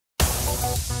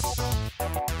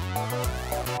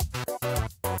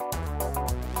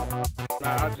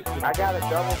I got a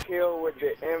double kill with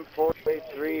the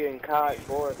M4A3 and COD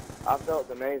 4. I felt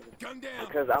amazing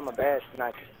because I'm a bad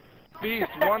sniper.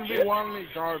 Beast, 1v1 me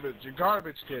garbage. You're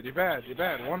garbage, kid. You're bad. You're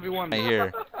bad. 1v1 Right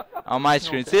here on my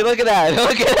screen. See, look at that.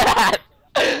 Look at that.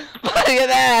 Look at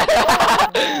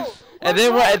that. And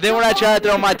then when I tried to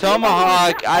throw my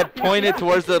tomahawk, I pointed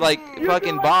towards the like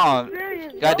fucking bomb.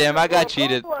 Goddamn, I got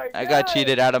cheated. I got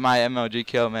cheated out of my MLG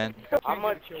kill, man. How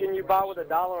much can you buy with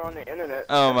 $1 on the internet?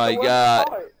 Oh my god.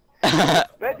 That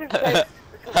just takes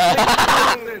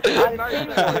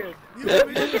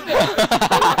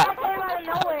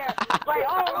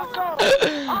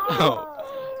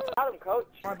coach.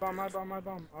 My bomb.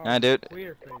 Oh, Nah, dude.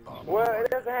 Weird. Well,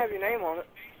 it doesn't have your name on it.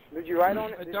 Did you write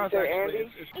on it? Did It you does say actually.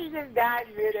 Andy? He just died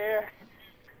midair.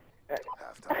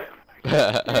 He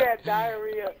had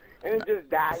diarrhea, and it just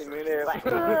died midair. Like,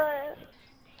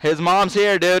 His mom's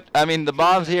here, dude. I mean, the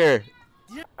bomb's here.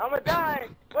 I'ma die,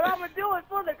 but I'ma do it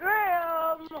for the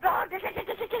gram.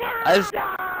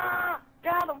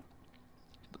 Got him.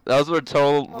 Those were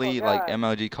totally Oh, like God.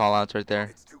 MLG callouts right there.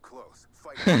 It's too close.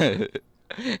 Fight.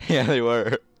 Yeah, they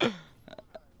were.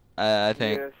 I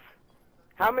think. Yes.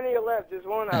 How many are left? Just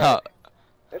one.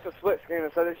 It's a split screen,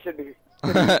 so this should be.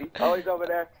 Oh, he's over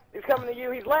there. He's coming to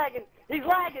you. He's lagging. He's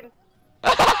lagging.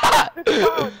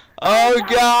 Oh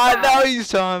God! No, he's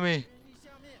telling me.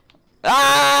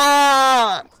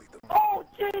 Ah! Oh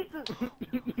Jesus!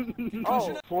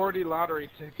 Oh, 40 lottery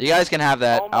tickets. You guys can have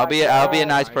that. Oh I'll be a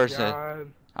nice My person.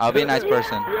 God. I'll be a nice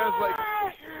person. He has like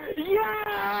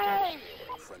yay!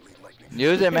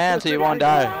 Use it, man, so you won't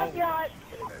die.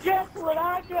 Guess what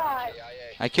I got?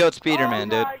 I killed Speederman,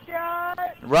 dude. Oh my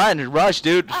God. Run, rush,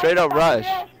 dude. Straight up rush.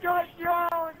 Yes, George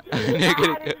Jones. You're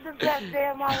gonna- This is the best day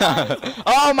of my life.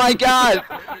 Oh my God!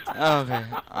 Okay,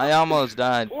 I almost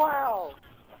died. Wow.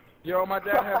 yo, my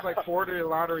dad has like 40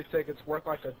 lottery tickets worth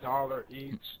like $1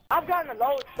 each. I've gotten a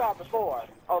load star before,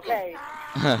 okay?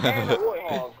 And a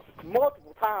Warthog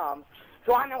multiple times,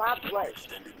 so I know how to play.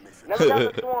 Never got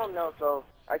a storm though, so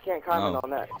I can't comment on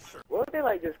that. What if they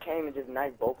like just came and just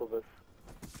knifed both of us?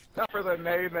 Not for the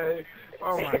nay.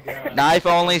 Oh my God. Knife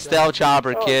only stealth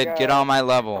chopper, Oh, kid. God. Get on my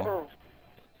level.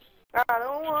 I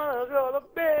don't wanna go to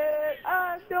bed.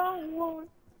 I don't want.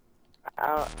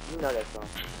 You know that song.